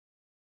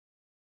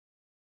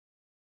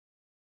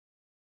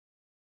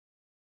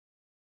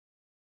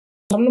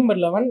Sum number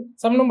 11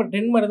 sum number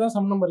 10 மாதிரி தான்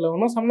sum number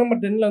 11 sum number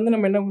 10ல வந்து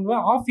நம்ம என்ன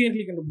பண்ணுவோம் ஆஃப்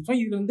இயர்லி கண்டுபிடிச்சோம்.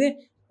 இது வந்து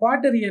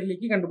குவார்டர்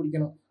இயர்லிக்கு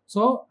கண்டுபிடிக்கணும்.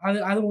 ஸோ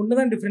அது ஒன்று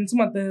தான் டிஃப்ரென்ஸ்,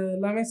 மற்ற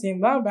எல்லாமே சேம்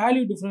தான்,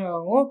 வேல்யூ டிஃப்ரெண்ட்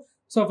ஆகும்.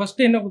 ஸோ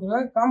ஃபர்ஸ்ட் என்ன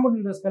கொடுத்துருக்காங்க, காம்பவுண்ட்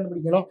இன்ட்ரெஸ்ட்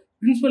கண்டுபிடிக்கணும்.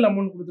 பிரின்சிபல்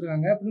அமௌண்ட்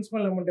கொடுத்துருக்காங்க.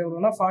 பிரின்சிபல் அமௌண்ட்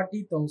எவ்வளோனா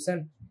 40,000.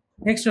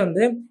 நெக்ஸ்ட்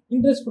வந்து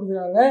இன்ட்ரெஸ்ட்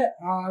கொடுத்துருக்காங்க.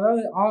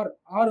 அதாவது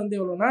ஆர் வந்து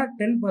எவ்வளோனா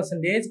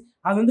 10%.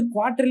 அது வந்து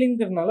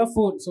குவார்டர்லிங்கிறதுனால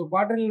 4. ஸோ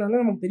குவார்டர்லினால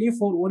நமக்கு தெரியும்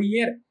 4 ஒரு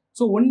இயர்.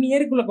 ஸோ 1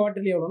 இயருக்குள்ள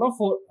குவார்டர்லி எவ்வளோனா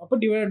 4. அப்போ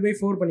டிவைட் பை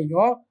 4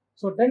 பண்ணிக்குவோம்.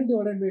 ஸோ 10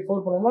 டிவைட் பை 4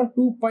 பண்ணோம்னா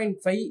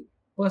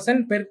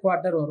 2.5% பெர்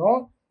குவார்டர் வரும்.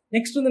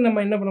 நெக்ஸ்ட் வந்து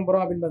நம்ம என்ன பண்ண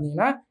போகிறோம் அப்படின்னு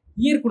பார்த்தீங்கன்னா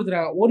இயர்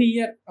கொடுத்துருக்காங்க. ஒரு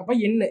இயர் அப்போ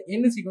n =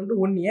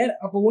 1 இயர்.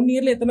 அப்போ 1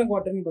 இயரில் எத்தனை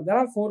குவார்டர்னு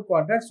பார்த்தீங்கன்னா 4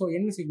 குவார்டர். So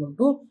n =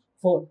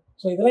 4.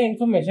 ஸோ இதெல்லாம்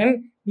இன்ஃபர்மேஷன்.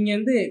 நீங்கள்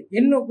வந்து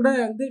என்ன கூட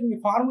வந்து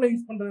நீங்கள் ஃபார்முலா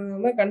யூஸ்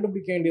பண்ணுறது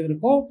கண்டுபிடிக்க வேண்டியது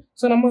இருக்கும்.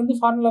 ஸோ நம்ம வந்து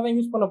ஃபார்முலா தான்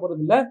யூஸ் பண்ண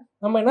போகிறது இல்லை.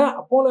 நம்ம என்ன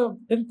போன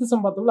 10th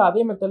சம் பார்த்தோம்ல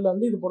அதே மெத்தடில்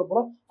வந்து இது போட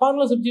போகிறோம்.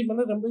 ஃபார்முலா சப்ஸ்டிட்யூட்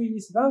பண்ணுறது ரொம்ப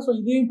ஈஸி தான். ஸோ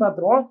இதையும்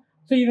பார்த்துருவோம்.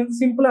 ஸோ இது வந்து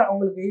சிம்பிளாக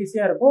உங்களுக்கு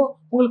ஈஸியாக இருக்கும்.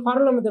 உங்களுக்கு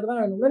ஃபார்முலா மெத்தட்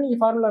தான் வேணும்னா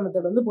நீங்கள் ஃபார்முலா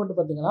மெத்தட் வந்து போட்டு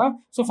பார்த்துக்கலாம்.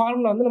 ஸோ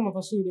ஃபார்முலா வந்து நம்ம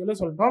ஃபர்ஸ்ட் வீடியோவில்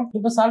சொல்லிட்டோம்.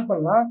 இப்போ சால்வ்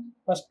பண்ணலாம்.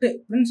 ஃபர்ஸ்ட்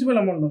பிரின்சிபல்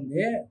அமௌண்ட்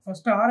வந்து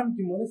ஃபர்ஸ்ட்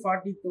ஆரம்பிக்கும் போது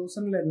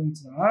 40,000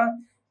 இருந்துச்சுன்னா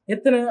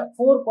எத்தனை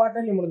 4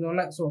 குவார்டர்லி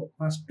முடிஞ்சோன்னா, ஸோ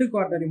ஃபர்ஸ்ட்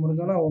குவார்டர்லி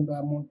முடிஞ்சோன்னா ஒரு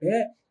அமௌண்ட்டு,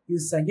 இது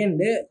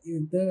செகண்டு, இது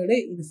தேர்டு,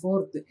 இது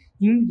ஃபோர்த்து.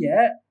 இங்கே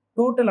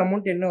டோட்டல்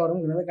அமௌண்ட் என்ன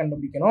வருங்கிறத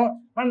கண்டுபிடிக்கணும்.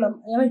 ஆனால்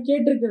எனக்கு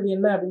கேட்டிருக்கிறது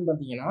என்ன அப்படின்னு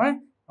பார்த்தீங்கன்னா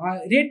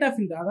ரேட் ஆஃப்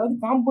இன்ட்ரெஸ்ட், அதாவது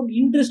காம்பவுண்ட்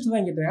இன்ட்ரெஸ்ட்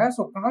தான் கேட்டிருக்கேன்.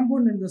 ஸோ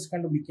காம்பவுண்ட் இன்ட்ரெஸ்ட்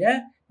கண்டுபிடிக்க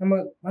நம்ம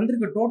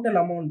வந்திருக்க டோட்டல்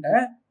அமௌண்ட்டை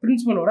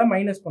பிரின்சிபலோட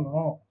மைனஸ்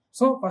பண்ணணும்.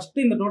 ஸோ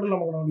ஃபஸ்ட்டு இந்த டோட்டல்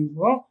அமௌண்ட்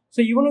கண்டுபிடிப்போம். ஸோ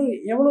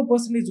எவ்வளோ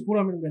பர்சன்டேஜ் கூட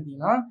அப்படின்னு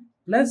பார்த்தீங்கன்னா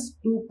ப்ளஸ்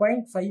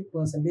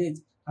 2.5%.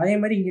 அதே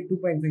மாதிரி இங்கே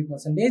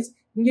 2.5%,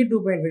 இங்கே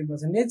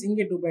 2.5%,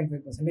 இங்கே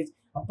 2.5%.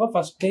 அப்போ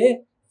ஃபஸ்ட்டு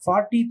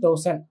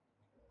 40,000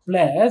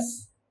 ப்ளஸ்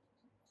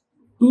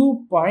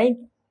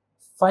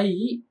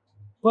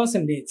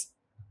 2.5%.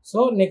 ஸோ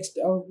நெக்ஸ்ட்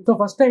இப்போ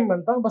ஃபஸ்ட் டைம்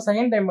பண்ணிட்டோம். இப்போ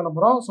செகண்ட் டைம் பண்ண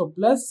போகிறோம். So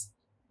plus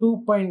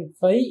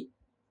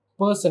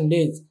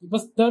 2.5%. இப்போ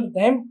தேர்ட்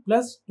டைம்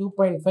ப்ளஸ்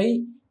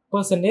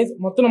 2.5%.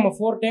 மொத்தம் நம்ம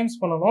 4 டைம்ஸ்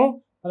பண்ணணும்.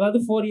 அதாவது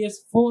 4 இயர்ஸ்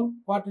 4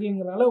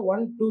 குவார்டர்லிங்கிறனால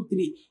 1 2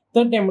 3.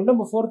 தேர்ட் டைம் மட்டும்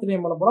இப்போ ஃபோர்த்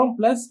டைம் பண்ண போகிறோம்.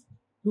 ப்ளஸ்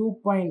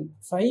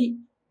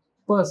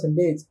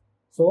 2.5%.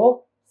 ஸோ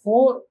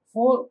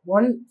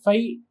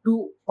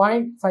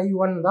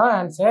 4152.51 தான்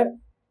ஆன்சர்.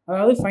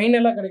 அதாவது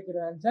ஃபைனலாக கிடைக்கிற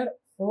ஆன்சர்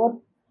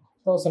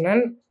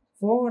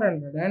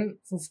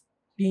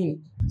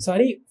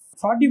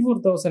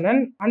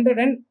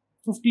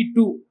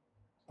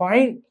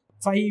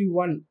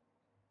 44,152.51.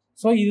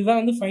 ஸோ இதுதான்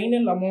வந்து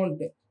ஃபைனல்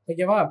அமௌண்ட்.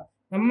 ஓகேவா?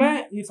 நம்ம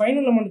இது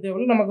ஃபைனல் அமௌண்ட் தேவை,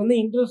 நமக்கு வந்து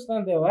இன்ட்ரெஸ்ட்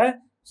தான் தேவை.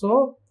 ஸோ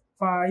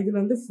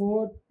இதில் வந்து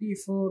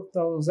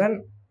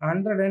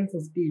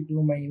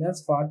 44,152 மைனஸ்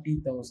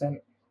 40,000.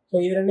 ஸோ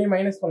இது ரெண்டையும்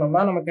மைனஸ்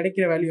பண்ணோம்னா நம்ம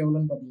கிடைக்கிற வேல்யூ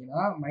எவ்வளோன்னு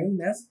பார்த்தீங்கன்னா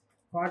மைனஸ்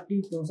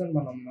 40,000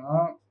 பண்ணோம்னா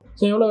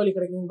ஸோ எவ்வளோ வேல்யூ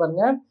கிடைக்குன்னு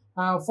பாருங்க.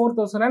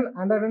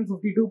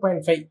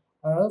 4,152.5,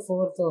 அதாவது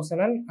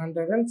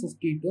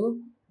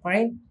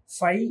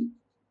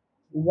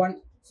 4,152.51.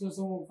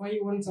 ஸோ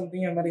 51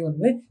 சம்திங் அந்த மாதிரி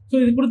வருது. ஸோ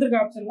இது கொடுத்துருக்க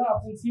ஆப்ஷன்ல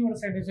ஆப்ஷன் சி ஒன்று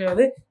சாட்டிஸ்ஃபை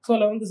ஆகுது. So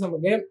 11th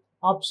சம்முக்கு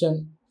option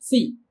C.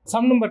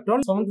 Sum number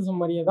 12 7th some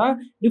மாதிரியே தான்.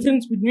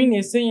 Difference between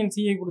SI and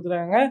CI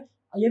கொடுத்துருக்காங்க.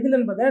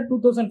 எதுலன்னு பார்த்தா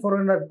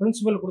 2,400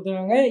 பிரின்சிபல்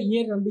கொடுத்துருக்காங்க.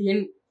 இயர் வந்து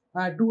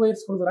 2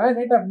 இயர்ஸ் கொடுத்துருக்காங்க.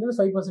 ரேட் ஆஃப்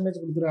இன்ட்ரெஸ்ட் 5%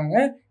 கொடுத்துருக்காங்க.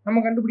 நம்ம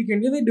கண்டுபிடிக்க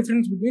வேண்டியது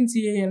difference between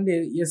CI and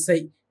SI.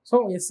 So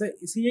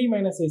CI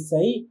minus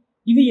SI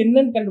இது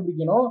என்னன்னு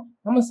கண்டுபிடிக்கணும்.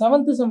 நம்ம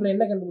 7th சம்ல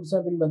என்ன கண்டுபிடிச்சோம்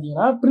அப்படின்னு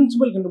பார்த்தீங்கன்னா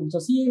பிரின்சிபல்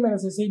கண்டுபிடிச்சோம். சிஐ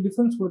மைனஸ் எஸ்ஐ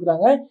டிஃபரன்ஸ்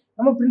கொடுத்துருக்காங்க,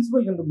 நம்ம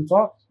பிரின்சிபல்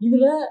கண்டுபிடிச்சோம்.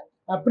 இதில்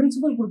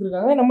பிரின்சிபல்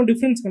கொடுத்துருக்காங்க, நம்ம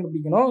டிஃபரன்ஸ்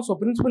கண்டுபிடிக்கணும். ஸோ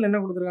பிரின்சிபல் என்ன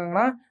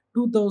கொடுத்துருக்காங்கன்னா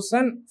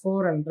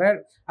 2,400.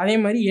 அதே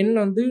மாதிரி என்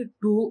வந்து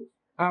 2,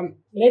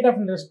 ரேட் ஆஃப்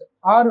இன்ட்ரெஸ்ட்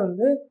ஆர்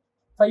வந்து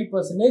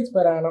 5%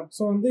 பெர் ஆனம்.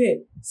 ஸோ வந்து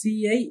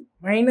CI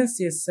minus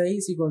SI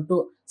equal to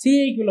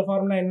சிஐக்கு உள்ள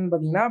ஃபார்முலா என்னன்னு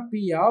பார்த்தீங்கன்னா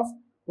P of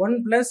 1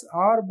 +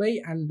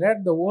 r/100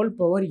 the whole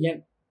power n.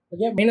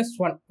 Okay,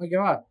 -1.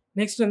 ஓகேவா?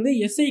 நெக்ஸ்ட் வந்து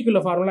எஸ்ஐக்குள்ள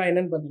ஃபார்முலா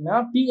என்னன்னு பார்த்தீங்கன்னா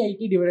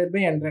PID divided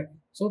by 100.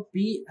 So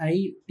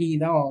PID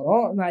தான்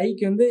வரும். இந்த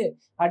ஐக்கு வந்து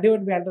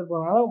டிவைட் பை 100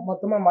 போனாலும்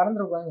மொத்தமாக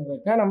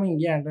மறந்துடக்கூடாதுங்கிறதுக்காக நம்ம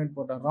இங்கே 100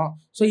 போட்டுடுறோம்.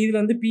 ஸோ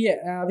இதில் வந்து பி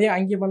அதே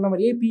அங்கே பண்ண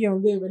மாதிரியே பியை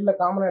வந்து வெளில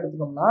காமனாக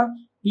எடுத்துட்டோம்னா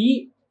B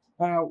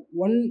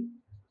 1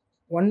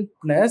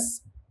 +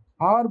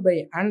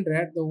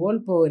 r/100 the whole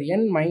power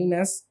n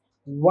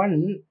 -1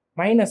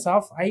 minus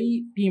of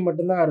ID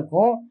மட்டும்தான்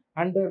இருக்கும்.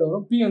 100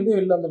 வரும். பி வந்து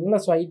வெளில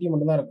வந்துருக்குங்களா, ஸோ ஐடி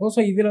மட்டும்தான் இருக்கும். ஸோ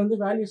இதில் வந்து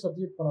வேல்யூ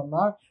சப்ஸ்டிட்யூட்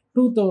பண்ணோம்னா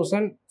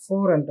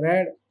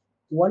 2,400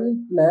 1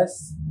 +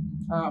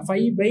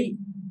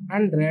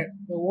 5/100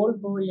 the whole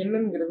power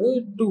என்னங்கிறது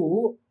 2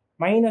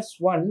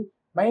 -1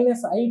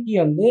 மைனஸ் ஐடி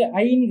வந்து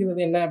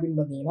ஐங்கிறது என்ன அப்படின்னு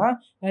பார்த்தீங்கன்னா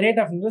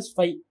ரேட் ஆஃப் இன்ட்ரெஸ்ட்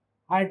 5,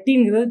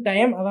 டிங்கிறது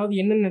டைம், அதாவது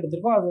என்னென்னு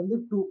எடுத்திருக்கோம் அது வந்து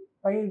 2,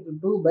 5 ×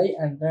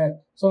 2/100.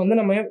 ஸோ வந்து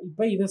நம்ம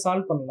இப்போ இதை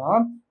சால்வ்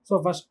பண்ணலாம். ஸோ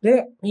ஃபஸ்ட்டு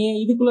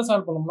இதுக்குள்ளே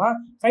சால்வ் பண்ணோம்னா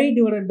 5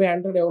 டிவைடட் பை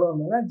 100 எவ்வளோ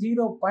வரும்னா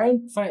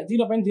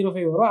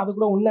 0.05 வரும். அது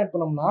கூட 1 ஆட்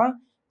பண்ணோம்னா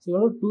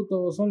எவ்வளோ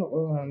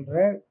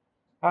 2,400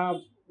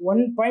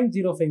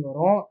 1.05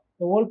 வரும்.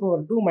 Whole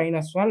power 2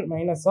 -1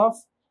 minus of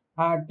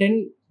 10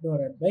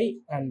 divided by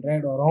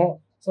 100 வரும்.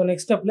 ஸோ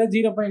நெக்ஸ்ட் ஸ்டெப்பில்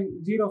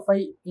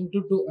 0.05 ×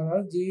 2,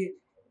 அதாவது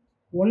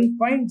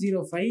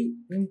 1.05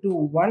 into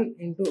 1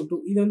 into 2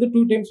 இது வந்து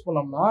 2 டைம்ஸ்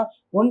பண்ணோம்னா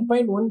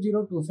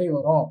 1.1025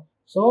 வரும்.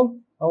 ஸோ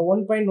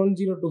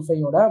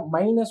 1.1025 ஓட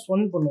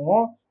 -1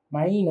 பண்ணுவோம்,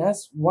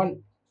 -1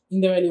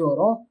 இந்த வேல்யூ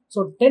வரும். ஸோ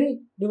 10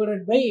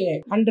 டிவைடட் பை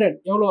 100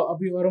 எவ்வளோ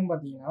அப்படி வரும்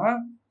பார்த்தீங்கன்னா,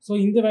 ஸோ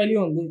இந்த வேல்யூ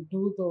வந்து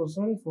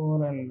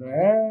 2400.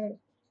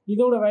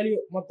 இதோட வேல்யூ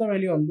மொத்த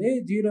வேல்யூ வந்து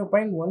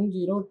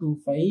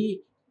 0.1025.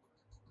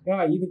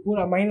 இது கூட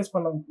மைனஸ்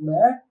பண்ண கூட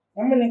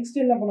நம்ம நெக்ஸ்ட்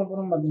என்ன பண்ண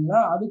போகிறோம் பார்த்தீங்கன்னா,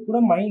 அது கூட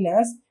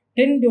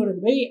 -10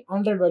 டிவைடட் பை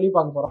 100 வேல்யூ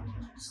பார்க்க போகிறோம்.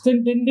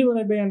 10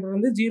 டிவைடட் பை 100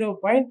 வந்து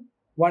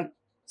 0.1.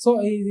 ஸோ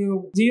இது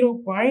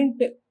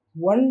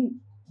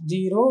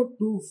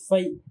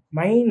 0.1025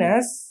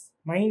 மைனஸ்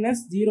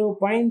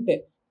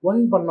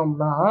 0.1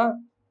 பண்ணோம்னா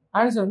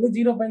ஆன்சர் வந்து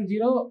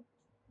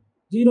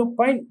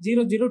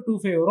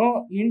 0.0025 வரும்.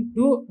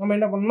 இன்டூ நம்ம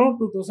என்ன பண்ணணும்,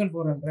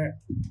 2400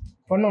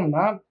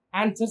 பண்ணோம்னா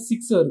ஆன்சர்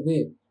 6 வருது.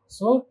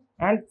 ஸோ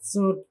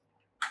ஆன்சர்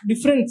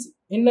டிஃப்ரென்ஸ்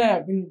என்ன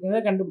அப்படின்றத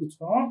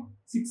கண்டுபிடிச்சிட்டோம்.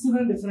 6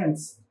 தான்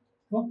டிஃப்ரென்ஸ்.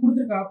 ஸோ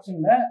கொடுத்துருக்க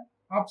ஆப்ஷனில்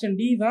ஆப்ஷன்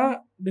டி தான்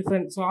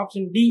டிஃப்ரென்ஸ். ஸோ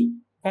ஆப்ஷன் டி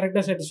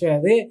கரெக்டாக சாட்டிஸ்ஃபை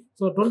ஆகுது.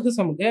 So 12th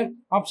சம்முக்கு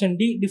option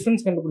D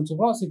difference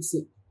கண்டுபிடிச்சிருக்கோம் 6.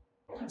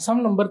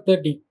 Sum number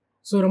 13.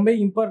 ஸோ ரொம்ப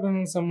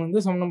இம்பார்ட்டன்ட் சம் வந்து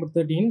சம் நம்பர்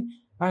 13.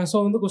 ஸோ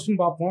வந்து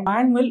கொஸ்டின் பார்ப்போம்.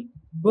 Annual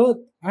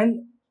birth and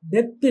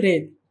death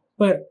rate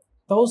per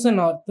 1000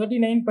 are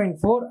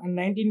 39.4 and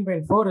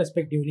 19.4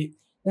 respectively.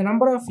 The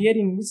number of year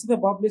in which the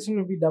population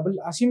will be double,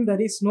 assume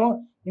there is no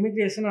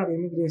immigration or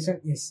immigration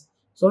is.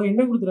 So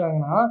என்ன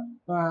கொடுத்துருக்காங்கன்னா,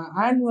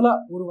 ஆனுவலாக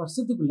ஒரு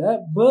வருஷத்துக்குள்ள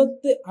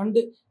birth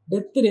and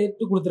death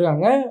rate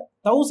கொடுத்துருக்காங்க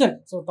 1000.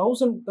 So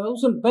 1000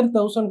 per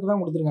 1000க்கு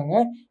தான் கொடுத்துருக்காங்க.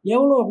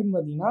 எவ்வளோ அப்படின்னு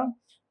பார்த்தீங்கன்னா,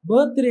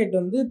 பர்த் ரேட்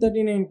வந்து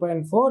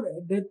 39.4,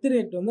 டெத்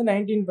ரேட் வந்து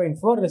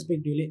 19.4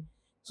 ரெஸ்பெக்டிவ்லி.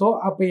 ஸோ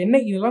அப்போ என்ன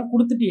இதெல்லாம்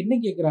கொடுத்துட்டு என்ன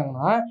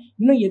கேட்குறாங்கன்னா,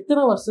 இன்னும்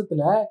எத்தனை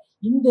வருஷத்தில்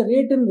இந்த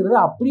ரேட்டுங்கிறது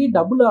அப்படியே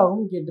டபுள்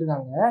ஆகும்னு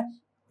கேட்டிருக்காங்க.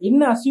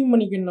 என்ன அசியூம்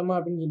பண்ணிக்கணுமா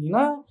அப்படின்னு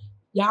கேட்டிங்கன்னா,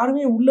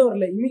 யாருமே உள்ளே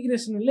வரல,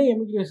 இமிக்ரேஷன் இல்லை,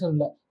 எமிக்ரேஷன்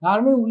இல்லை,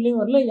 யாருமே உள்ளே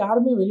வரல,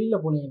 யாருமே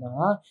வெளியில் போனீங்கன்னா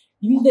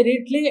இந்த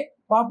ரேட்லேயே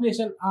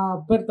பாப்புலேஷன்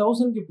பெர்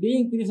 1000க்கு இப்படியே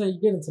இன்க்ரீஸ்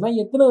ஆகிட்டே இருந்துச்சுன்னா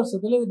எத்தனை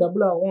வருஷத்துல இது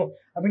டபுள் ஆகும்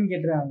அப்படின்னு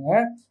கேட்டுருக்காங்க.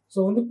 ஸோ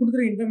வந்து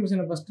கொடுத்துருக்க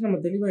இன்ஃபர்மேஷனை ஃபஸ்ட்டு நம்ம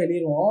தெளிவாக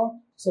எழுதிடுவோம்.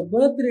 ஸோ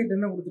பர்த் ரேட்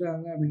என்ன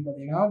கொடுத்துருக்காங்க அப்படின்னு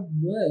பார்த்தீங்கன்னா,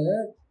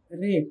 birth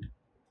rate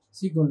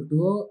equal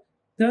to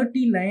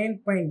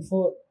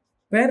 39.4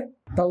 per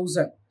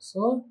 1000.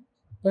 So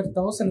per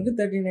 1000க்கு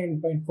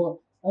 39.4.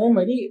 அதே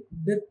மாதிரி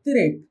டெத்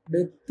ரேட்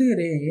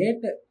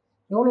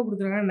எவ்வளோ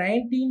கொடுத்துருக்காங்க,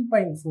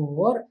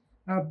 19.4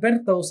 பெர்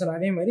 1000.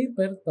 அதே மாதிரி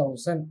பெர்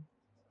 1000.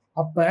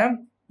 அப்போ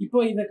இப்போ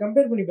இதை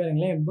கம்பேர் பண்ணி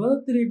பாருங்களேன்,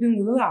 பர்த்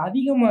ரேட்டுங்கிறது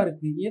அதிகமாக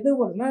இருக்குது. எதை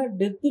விடனா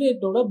டெத்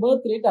ரேட்டோட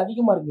பர்த் ரேட்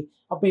அதிகமாக இருக்குது.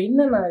 அப்போ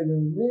என்னன்னா இது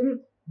வந்து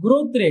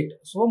க்ரோத் ரேட்.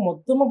 ஸோ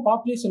மொத்தமாக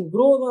பாப்புலேஷன்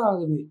க்ரோ தான்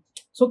ஆகுது.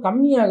 ஸோ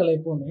கம்மி ஆகலை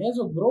எப்போவுமே.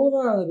 ஸோ க்ரோ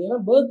தான் ஆகுது. ஏன்னா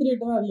பர்த்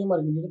ரேட் தான் அதிகமாக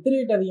இருக்குது, டெத்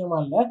ரேட் அதிகமாக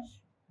இல்லை.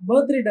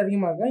 பர்த் ரேட்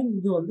அதிகமாக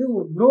இது வந்து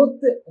ஒரு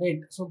growth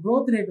rate. So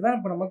growth rate தான்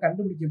இப்போ நம்ம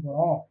கண்டுபிடிக்க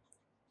போகிறோம்.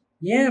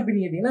 ஏன்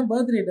அப்படின்னு கேட்டிங்கன்னா,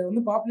 பர்த் ரேட்டை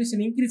வந்து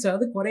பாப்புலேஷன் இன்க்ரீஸ்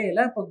ஆகுது, குறையல.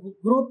 இப்போ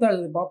க்ரோத்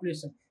ஆகுது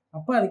பாப்புலேஷன்.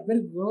 அப்போ அதுக்கு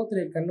பேர் க்ரோத்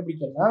ரேட்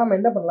கண்டுபிடிக்கலாம். நம்ம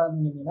என்ன பண்ணலாம்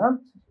அப்படின்னு கேட்டிங்கன்னா,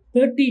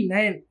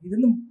 39 இது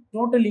வந்து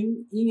டோட்டல்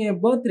இங்கே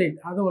பர்த் ரேட்,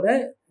 அதோட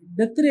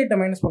டெத் ரேட்டை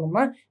மைனஸ்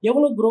பண்ணோம்னா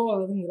எவ்வளோ க்ரோ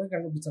ஆகுதுங்கிறத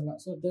கண்டுபிடிச்சிடலாம்.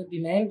 ஸோ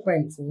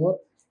 39.4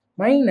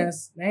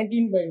 மைனஸ்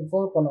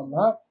 19.4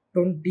 பண்ணோம்னா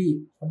 20.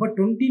 அப்போ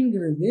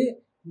 20ங்கிறது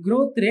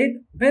க்ரோத் ரேட்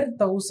பெர்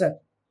 1000.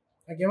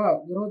 ஓகேவா,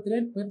 க்ரோத்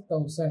ரேட் பெர்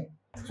 1000.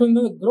 ஸோ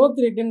இந்த க்ரோத்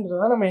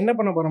ரேட்டுன்றத நம்ம என்ன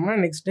பண்ண போகிறோம்னா,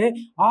 நெக்ஸ்ட்டு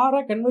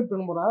ஆராக கன்வெர்ட்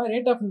பண்ண போகிறோம்,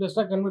 ரேட் ஆஃப்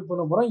இன்ட்ரெஸ்ட்டாக கன்வெர்ட்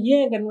பண்ண போகிறோம்.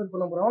 ஏன் கன்வெர்ட்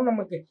பண்ண போகிறோம்,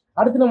 நமக்கு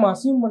அடுத்து நம்ம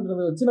அசியூம்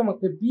பண்ணுறதை வச்சு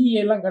நமக்கு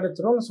பிஏலாம்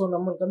கிடச்சிரும். ஸோ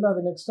நமக்கு வந்து அது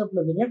நெக்ஸ்ட்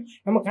ஸ்டெப்பில் தெரியும்.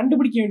 நம்ம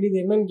கண்டுபிடிக்க வேண்டியது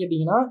என்னன்னு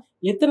கேட்டிங்கன்னா,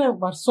 எத்தனை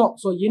வருஷம்,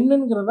 ஸோ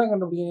என்னங்கிறத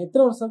கண்டுபிடிக்கணும்.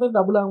 எத்தனை வருஷத்தில்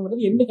டபுள்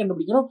ஆகுங்கிறது என்ன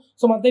கண்டுபிடிக்கணும்.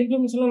 ஸோ மற்ற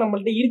இன்ஃபர்மேஷன்லாம்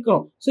நம்மள்ட்ட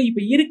இருக்கும். ஸோ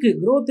இப்போ இருக்குது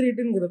க்ரோத்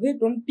ரேட்டுங்கிறது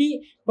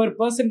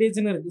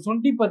 20% இருக்குது,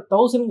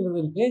 20/1000ங்கிறது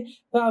இருக்குது.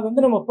 ஸோ அது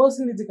வந்து நம்ம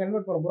பர்சன்டேஜ்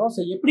கன்வெர்ட் பண்ண போகிறோம்.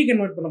 ஸோ எப்படி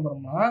கன்வெர்ட் பண்ண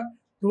போகிறோம்னா,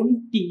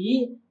 20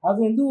 அது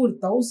வந்து ஒரு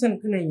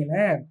 1000க்குன்னு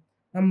வைங்களேன்,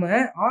 நம்ம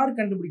ஆர்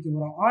கண்டுபிடிக்க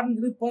போகிறோம்.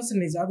 ஆர்ங்கிறது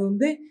பர்சன்டேஜ், அது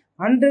வந்து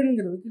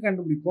 100ங்கிறதுக்கு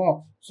கண்டுபிடிப்போம்.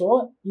 ஸோ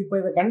இப்போ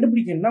இதை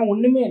கண்டுபிடிக்கணும்னா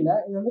ஒன்றுமே இல்லை,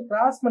 இது வந்து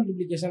கிராஸ்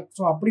மல்டிப்ளிகேஷன்.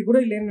 ஸோ அப்படி கூட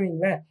இல்லைன்னு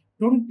வைங்களேன்,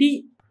 20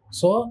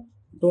 so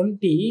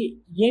 20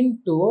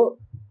 into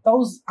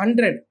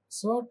 100.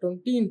 So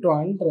 20 into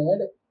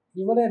 100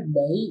 divided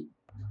by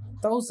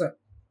 1000.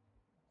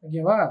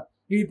 ஓகேவா,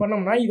 இது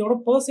பண்ணோம்னா இதோட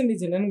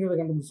பர்சன்டேஜ் என்னங்கிறத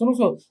கண்டுபிடிச்சோம்.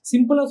 ஸோ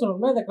சிம்பிளாக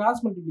சொல்லணும்னா இதை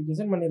கிராஸ்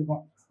மல்டிப்ளிகேஷன்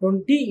பண்ணியிருக்கோம்.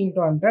 20 into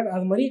 100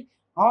 அது மாதிரி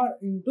ஆர்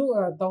இன்ட்டு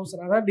 1000,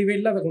 அதாவது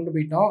டிவைடில் அதை கொண்டு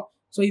போயிட்டோம்.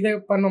 ஸோ இதை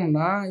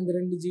பண்ணோம்னா இந்த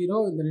 2 0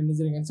 இந்த 2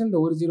 0 கேன்சல், இந்த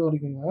 1 0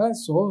 இருக்குங்க.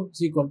 ஸோ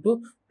ஈக்குவல் டு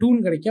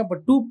 2ன்னு கிடைக்கும். அப்போ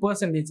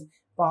 2%.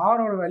 இப்போ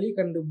ஆரோட வேல்யூ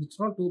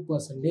கண்டுபிடிச்சோம்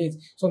 2%.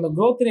 ஸோ அந்த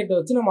க்ரோத் ரேட்டை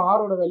வச்சு நம்ம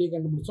ஆரோட வேல்யூ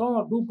கண்டுபிடிச்சோம்.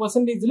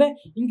 2%ல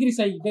இன்க்ரீஸ்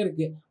ஆகிக்கிட்டே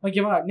இருக்குது.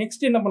 ஓகேவா,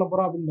 நெக்ஸ்ட் என்ன பண்ண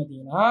போகிறோம் அப்படின்னு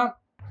பார்த்தீங்கன்னா,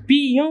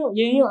 பியும்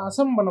ஏயும்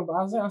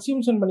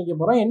அசியூம்ஷன் பண்ணிக்க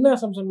போகிறோம். என்ன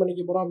அசம்ஷன்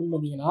பண்ணிக்க போகிறோம் அப்படின்னு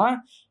பார்த்தீங்கன்னா,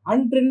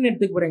 100ன்னு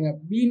எடுத்துக்க போகிறேங்க.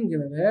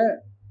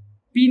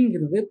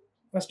 பிங்கிறது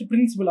ஃபஸ்ட்டு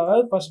பிரின்சிபல்,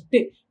 அதாவது ஃபஸ்ட்டு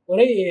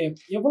ஒரே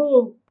எவ்வளோ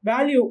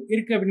வேல்யூ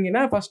இருக்குது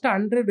அப்படிங்கன்னா, ஃபஸ்ட்டு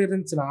 100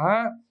 இருந்துச்சுன்னா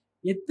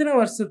எத்தனை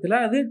வருஷத்தில்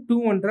அது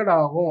 200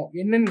 ஆகும்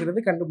என்னங்கிறது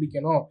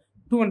கண்டுபிடிக்கணும்.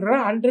 200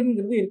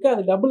 100ங்கிறது இருக்குது,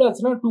 அது டபுள்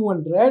ஆச்சுன்னா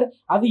 200,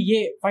 அது ஏ.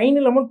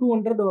 ஃபைனல் அமௌண்ட்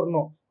 200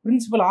 வரணும்.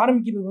 பிரின்சிபல்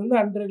ஆரம்பிக்கிறது வந்து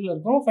 100ல்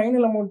இருக்கும்,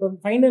 ஃபைனல் அமௌண்ட் வந்து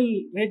ஃபைனல்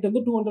ரேட்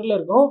வந்து 200ல்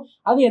இருக்கும்.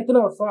 அது எத்தனை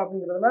வருஷம்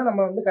அப்படிங்கிறதெல்லாம் நம்ம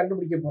வந்து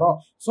கண்டுபிடிக்க போகிறோம்.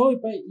 ஸோ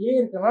இப்போ ஏ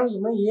இருக்கனால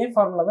இனிமேல் ஏ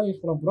ஃபார்முலா தான்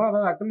யூஸ் பண்ண போகிறோம்.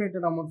 அதாவது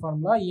accumulated amount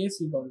formula A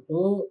equal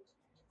to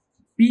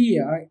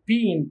be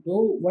into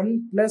 1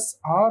 +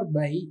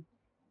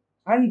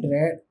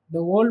 r/100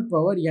 the whole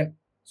power n.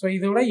 So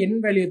இதோட n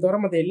வேல்யூ தவிர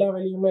மற்ற எல்லா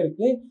வேல்யூமே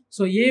இருக்குது.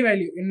 ஸோ ஏ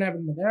வேல்யூ என்ன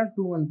அப்படின்னு பார்த்தீங்கன்னா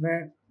 200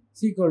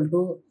 ஈக்குவல்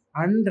டு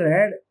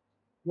 100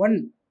 1,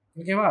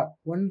 ஓகேவா,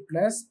 1 +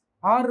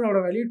 ஆரோட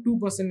value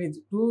 2%,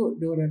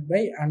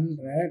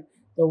 2/100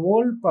 the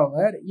whole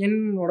power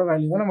n-ஓட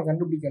value தான் நம்ம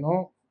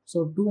கண்டுபிடிக்கணும். So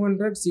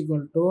 200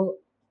 equal to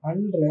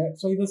 100.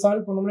 ஸோ இதை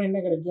சால்வ் பண்ணோம்னா என்ன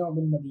கிடைக்கும்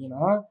அப்படின்னு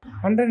பார்த்தீங்கன்னா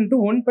 100 ×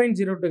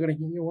 1.02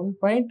 கிடைக்கும். இங்கே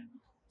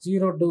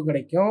 1.02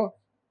 கிடைக்கும்.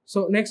 ஸோ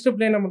நெக்ஸ்ட்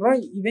பிளே என்ன பண்ணுறோம்,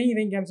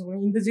 இதையும் கேன்சல்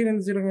பண்ணுவோம். இந்த 0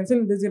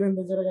 கேன்சல், இந்த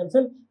 0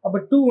 கேன்சல். அப்போ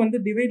 2 வந்து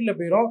டிவைடில்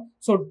போயிடும்.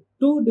 ஸோ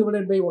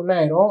 2/1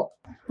 ஆயிரும்.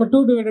 இப்போ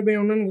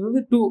 2/1ங்கிறது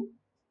 2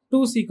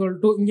 ஈக்குவல்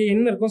டு இங்கே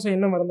என்ன இருக்கும். ஸோ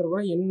என்ன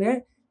மறந்துருக்கோம், என்ன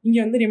இங்கே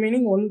வந்து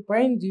ரிமைனிங்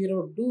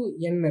 1.02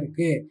 n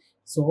இருக்குது.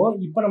 ஸோ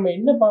இப்போ நம்ம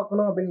என்ன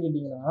பார்க்கணும் அப்படின்னு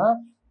கேட்டிங்கன்னா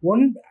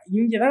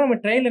இங்கே தான் நம்ம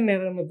ட்ரையல் அண்ட்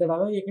எரர் மெத்தட்,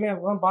 அதாவது ஏற்கனவே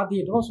அதை தான்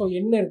பார்த்துக்கிட்டு இருக்கோம். ஸோ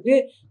என்ன இருக்குது,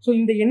 ஸோ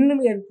இந்த எண்ணு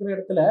இருக்கிற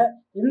இடத்துல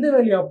எந்த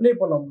வேல்யூ அப்ளை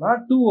பண்ணோம்னா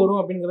 2 வரும்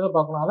அப்படிங்கிறத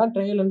பார்க்கணும். அதான்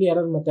trial and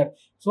error method.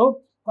 So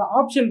இப்போ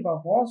ஆப்ஷன்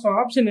பார்ப்போம். ஸோ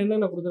ஆப்ஷன்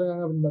என்னென்ன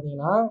கொடுத்துருக்காங்க அப்படின்னு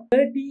பார்த்தீங்கன்னா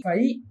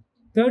 35,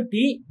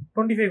 30,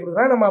 25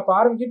 கொடுக்குறாங்க. நம்ம அப்போ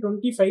ஆரம்பிக்க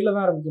 25ல்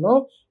தான்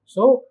ஆரம்பிக்கணும்.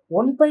 ஸோ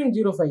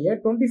 1.05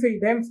 25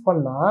 டைம்ஸ்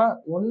பண்ணால்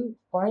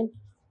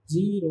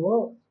 1.02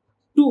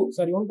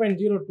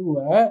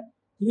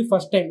 இது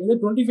ஃபர்ஸ்ட் டைம். இது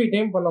 25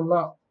 டைம்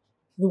பண்ணோம்னா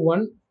இது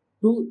 1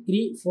 2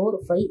 3 4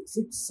 5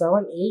 6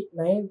 7 8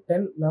 9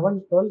 10 11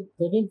 12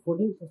 13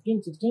 14 15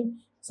 16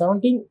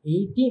 17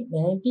 18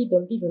 19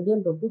 20 21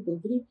 22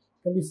 23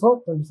 24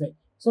 25.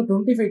 ஸோ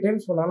 25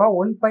 டைம்ஸ் பண்ணோம்னா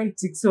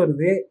 1.6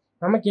 வருது.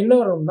 நமக்கு என்ன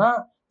வரும்னா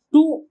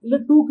 2 இல்லை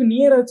 2க்கு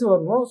நியராச்சும்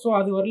வரணும். ஸோ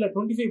அது வரல,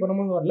 25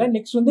 பண்ணும்போது வரல.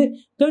 நெக்ஸ்ட் வந்து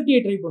 30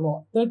 ட்ரை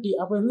பண்ணுவோம். 30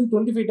 அப்போ வந்து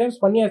 25 டைம்ஸ்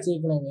பண்ணியாச்சு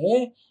ஏற்கனவே.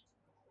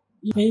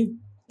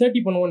 30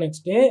 பண்ணுவோம்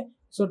நெக்ஸ்ட்டு.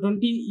 ஸோ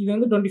 20 இது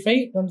வந்து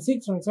 25 26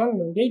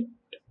 27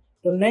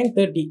 28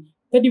 29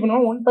 30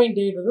 பண்ணுவோம்.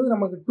 1.8 வந்து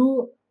நமக்கு 2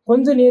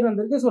 கொஞ்சம் நியர்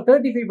வந்திருக்கு. ஸோ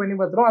 35 பண்ணி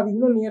பார்த்துருவோம். அது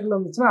இன்னும் நியரில்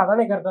வந்துச்சுன்னா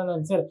அதானே கரெக்டான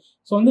ஆன்சர்.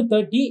 ஸோ வந்து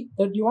 30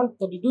 31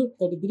 32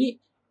 33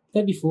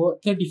 34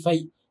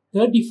 35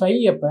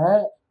 அப்போ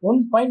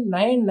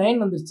 1.99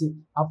 வந்துருச்சு.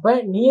 அப்போ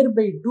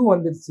நியர்பை 2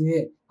 வந்துருச்சு.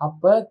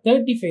 அப்போ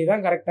 35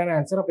 தான் கரெக்டான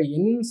ஆன்சர். அப்போ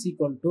n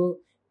ஈக்குவல் டு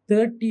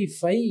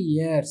 35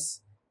 இயர்ஸ்.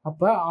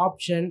 அப்போ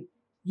option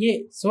A.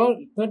 So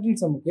 13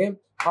 சம்முக்கு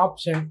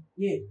option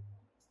A.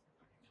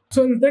 So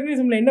இந்த 13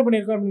 சம்மில் என்ன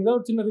பண்ணியிருக்கோம் அப்படிங்கிறத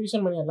ஒரு சின்ன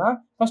ரிவிஷன் பண்ணிடலாம்.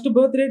 First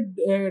birth rate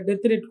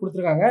death rate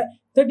கொடுத்துருக்காங்க.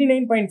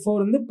 39.4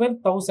 வந்து பெர்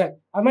 1000.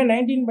 அது மாதிரி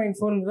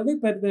 19.4ங்கிறது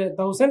பெர்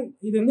 1000.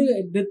 இது வந்து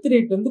டெத்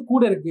ரேட் வந்து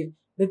கூட இருக்குது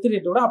டெத்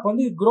ரேட்டோட. அப்போ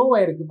வந்து இது க்ரோ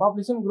ஆயிருக்கு,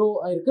 பாப்புலேஷன் க்ரோ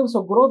ஆயிருக்கு. ஸோ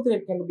க்ரோத்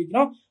ரேட்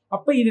கண்டுபிடிக்கிறோம்.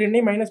 அப்போ இது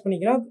ரெண்டையும் மைனஸ்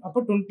பண்ணிக்கிறோம். அப்போ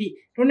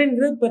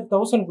 20ங்கிறது பெர்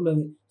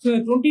 1000க்குள்ளது. ஸோ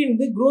 20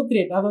 வந்து க்ரோத்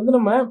ரேட், அதை வந்து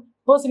நம்ம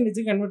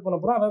பர்சன்டேஜுக்கு கன்வெர்ட் பண்ண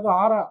போகிறோம். அதாவது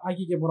 6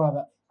 ஆக்கிக்க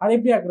போகிறோம். அதை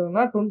எப்படி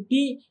ஆக்குறதுனா 20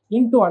 ×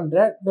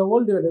 100 the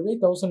whole divided by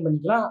 1000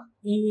 பண்ணிக்கலாம்.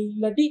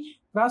 இல்லாட்டி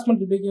கிராஸ்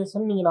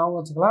மல்டிப்ளிகேஷன் நீங்கள் ஞாபகம்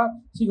வச்சுக்கலாம்.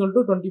 ஈக்குவல்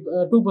டு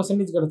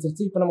 2%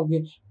 கிடச்சிருச்சு. இப்போ நமக்கு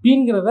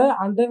பிங்கிறத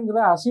 100ங்கிறத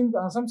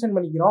அசம்ஷன்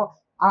பண்ணிக்கிறோம்.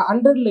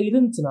 100ல்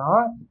இருந்துச்சுன்னா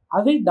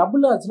அது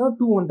டபுள் ஆச்சுன்னா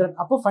 200.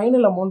 அப்போ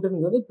ஃபைனல்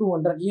அமௌண்ட்டுங்கிறது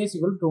 200. ஏ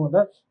ஈக்குவல்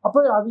 200. அப்போ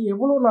அது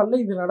எவ்வளோ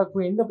நாளில் இது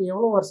நடக்கும்,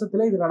 எவ்வளோ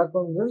வருஷத்தில் இது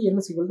நடக்கும்ங்கிறது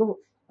என்ன ஈக்குவல் டு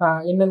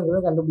என்னங்கிறத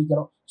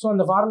கண்டுபிடிக்கிறோம். ஸோ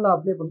அந்த ஃபார்முலா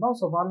அப்ளை பண்ணுறோம்.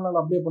 ஸோ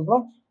ஃபார்முலாவில் அப்ளை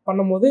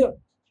பண்ணும்போது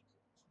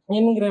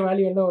என்னங்கிற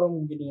வேல்யூ என்ன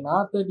வரும்னு கேட்டிங்கன்னா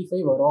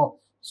 35 வரும்.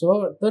 So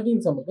 13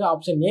 சம்முக்கு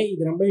option A.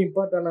 இது ரொம்ப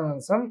இம்பார்ட்டண்டான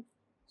சம்.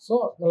 ஸோ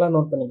நல்லா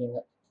நோட் பண்ணிக்கோங்க.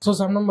 ஸோ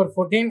சம் நம்பர்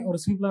 14 ஒரு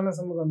சிம்பிளான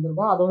சம்முக்கு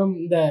வந்திருக்கும். அதோட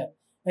இந்த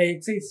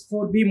எக்ஸசைஸ்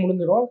 4B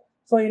முடிஞ்சிடும்.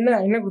 ஸோ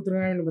என்ன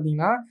கொடுத்துருக்காங்கன்னு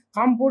பார்த்தீங்கன்னா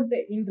காம்பவுண்ட்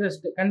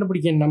இன்ட்ரெஸ்ட்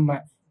கண்டுபிடிக்கணும். நம்ம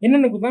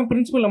என்னென்ன கொடுத்தாங்க,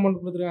 பிரின்சிபல்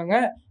அமௌண்ட் கொடுத்துருக்காங்க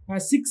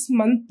 6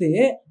 மந்த்து.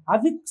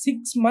 அது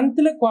 6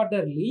 மந்த்தில்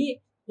குவார்ட்டர்லி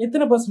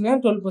எத்தனை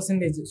பர்சன்டேஜ்,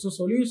 12%. So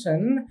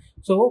solution.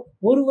 ஸோ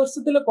ஒரு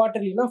வருஷத்தில்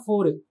குவார்ட்டர்லினா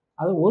 4,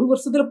 அது ஒரு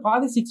வருஷத்துல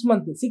பாதி 6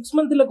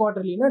 மந்த்தில்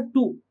குவார்ட்டர்லினா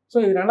 2. ஸோ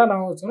இது ரெண்டா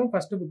நான் வச்சுக்கணும்.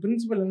 ஃபர்ஸ்ட்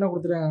பிரின்சிபல் என்ன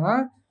கொடுத்துருக்காங்கன்னா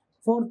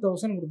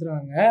 4000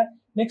 கொடுத்துருக்காங்க.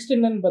 நெக்ஸ்ட்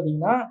என்னன்னு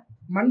பார்த்தீங்கன்னா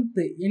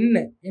மந்த்து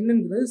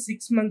என்னங்கிறது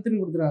 6 மந்த்னு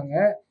கொடுத்துருக்காங்க.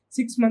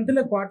 6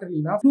 மந்த்தில்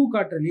குவார்ட்டர்லினா 2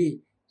 குவார்ட்டர்லி.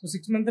 ஸோ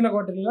 6 மந்த்தில்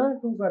குவார்ட்டர்லினா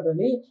 2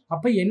 குவார்ட்டர்லி.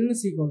 அப்போ n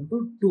ஈக்குவல் டு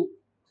 2.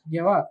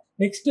 ஓகேவா.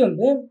 நெக்ஸ்ட்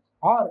வந்து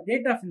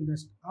rate of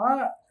interest.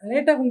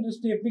 Rate of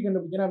interest எப்படி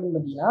கண்டுபிடிக்கணும் அப்படின்னு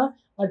பார்த்தீங்கன்னா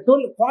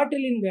 12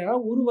 குவார்ட்டர்லிங்கிற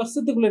ஒரு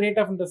வருஷத்துக்குள்ள ரேட்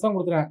ஆஃப் இன்ட்ரெஸ்ட் தான்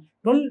கொடுத்துருக்காங்க.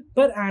 12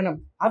 பெர் ஆனம்.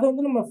 அதை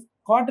வந்து நம்ம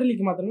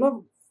குவார்ட்டர்லிக்கு மாற்றணும்னா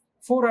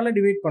 4ஆல்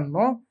டிவைட்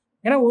பண்ணணும்.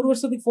 ஏன்னா ஒரு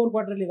வருஷத்துக்கு 4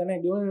 குவார்ட்டர்லி தானே,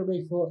 divided by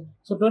 4.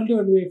 So 12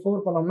 divide by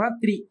 4 பண்ணோம்னா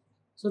 3.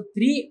 So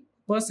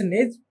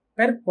 3%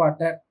 per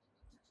quarter.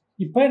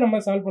 இப்போ நம்ம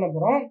சால்வ் பண்ண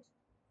போகிறோம்.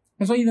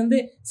 ஸோ இது வந்து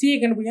சிஏ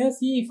கண்டுபிடிக்கலாம்.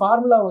 சிஏ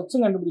ஃபார்முலா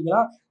வச்சும்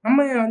கண்டுபிடிக்கலாம்.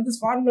 நம்ம வந்து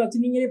ஃபார்முலா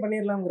வச்சு நீங்களே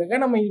பண்ணிடலாம்ங்கிறக்க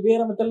நம்ம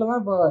வேறு மெத்தடில்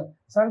தான் இப்போ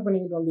சால்வ்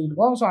பண்ணிக்கிட்டு வந்துட்டு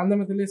இருக்கோம். ஸோ அந்த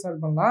மெத்தட்லேயே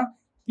சால்வ் பண்ணலாம்.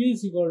 Q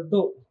 =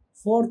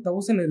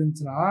 4000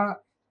 இருந்துச்சுன்னா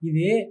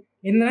இது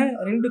என்ன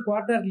 2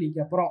 குவார்ட்டர்லிக்கு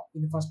அப்புறம்,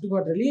 இது ஃபர்ஸ்ட்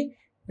குவார்ட்டர்லி,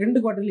 2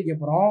 குவார்ட்டர்லிக்கு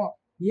அப்புறம்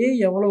ஏ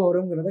எவ்வளோ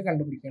வருங்கிறத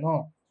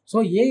கண்டுபிடிக்கணும். ஸோ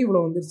ஏ இவ்வளோ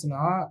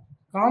வந்துருச்சுன்னா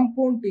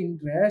காம்பவுண்ட்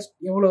இன்ட்ரெஸ்ட்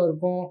எவ்வளோ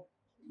இருக்கும்,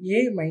 ஏ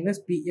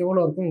மைனஸ் பி எவ்வளோ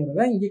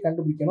இருக்குங்கிறத இங்கே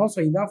கண்டுபிடிக்கணும். ஸோ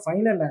இதுதான்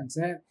ஃபைனல்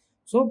ஆன்சர்.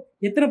 ஸோ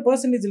எத்தனை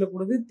பர்சன்டேஜில்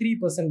கொடுது,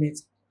 3%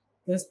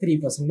 ப்ளஸ்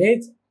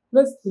 3%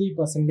 ப்ளஸ்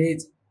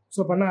 3%. ஸோ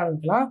பண்ண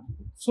ஆரம்பிக்கலாம்.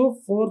 ஸோ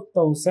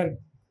 4000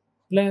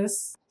 ப்ளஸ்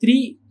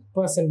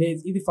 3%,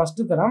 இது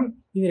ஃபஸ்ட்டு தரம்,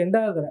 இது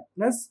ரெண்டாவது தரம்,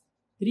 ப்ளஸ்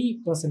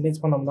 3%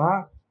 பண்ணோம்னா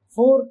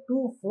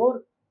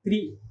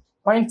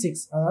 4243.6,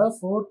 அதாவது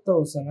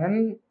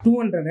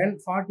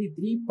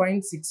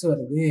 4243.6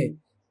 வருது.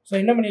 ஸோ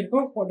என்ன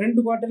பண்ணியிருக்கோம், 2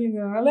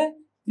 குவார்ட்டர்ங்கிறதுனால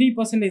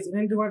 3%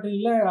 2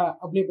 குவார்ட்டரில்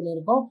அப்ளை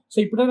பண்ணியிருக்கோம். ஸோ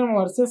இப்படி தான் நம்ம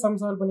வருஷம் சம்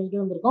சால்வ் பண்ணிக்கிட்டே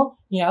வந்திருக்கோம்.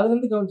 நீங்கள்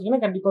அதுலேருந்து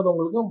கவனிச்சிங்கன்னா கண்டிப்பாக அது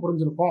உங்களுக்கு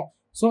புரிஞ்சிருக்கும்.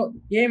 ஸோ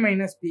ஏ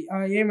மைனஸ்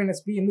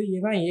பி வந்து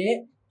இதுதான் ஏ.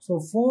 ஸோ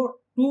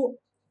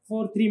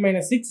 4243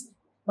 - 6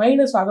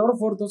 மைனஸ் அதோட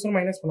 4000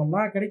 மைனஸ்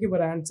பண்ணோம்னா கிடைக்க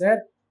போகிற ஆன்சர்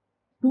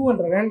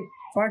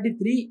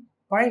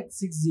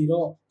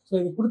 243.60. ஸோ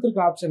இது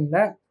கொடுத்துருக்க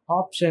ஆப்ஷனில்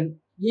ஆப்ஷன்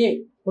ஏ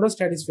கூட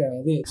சாட்டிஸ்ஃபை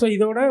ஆகுது. ஸோ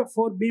இதோட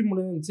 4B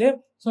முடிஞ்சிச்சு.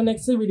 ஸோ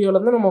நெக்ஸ்ட் வீடியோவில்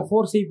வந்து நம்ம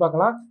 4C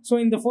பார்க்கலாம். ஸோ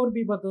இந்த 4B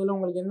பார்த்ததில்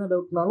உங்களுக்கு என்ன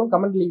டவுட்னாலும்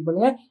கமெண்ட் லீவ்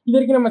பண்ணுங்கள். இது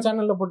வரைக்கும் நம்ம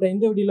சேனலில் போட்ட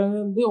இந்த வீடியோவில்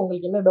வந்து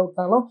உங்களுக்கு என்ன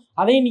டவுட்னாலும்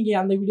அதையும் நீங்கள்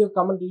அந்த வீடியோ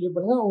கமெண்ட் லீவ்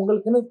பண்ணுங்கள்.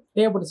 உங்களுக்குன்னு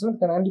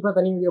தேவைப்பட்டுச்சுன்னா கண்டிப்பாக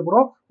தனி வீடியோ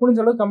போடுவோம். முடிஞ்ச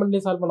அளவுக்கு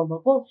கமெண்ட்லேயே சால்வ் பண்ண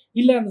பார்ப்போம்.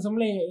 இல்லை அந்த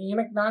சம்மில்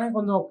எனக்கு நானே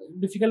கொஞ்சம்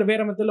டிஃபிகல்ட்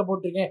வேறு மெத்தடில்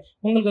போட்டிருக்கேன்,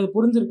 உங்களுக்கு அது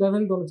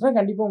புரிஞ்சிருக்காதுன்னு தோணுச்சுன்னா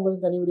கண்டிப்பாக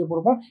உங்களுக்கு தனி வீடியோ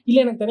போடுவோம். இல்லை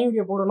எனக்கு தனி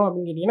வீடியோ போடணும்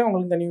அப்படின்னு கேட்டிங்கன்னா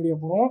உங்களுக்கு தனி வீடியோ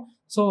போடுவோம்.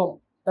 ஸோ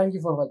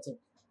தேங்க்யூ ஃபார் வாட்சிங்.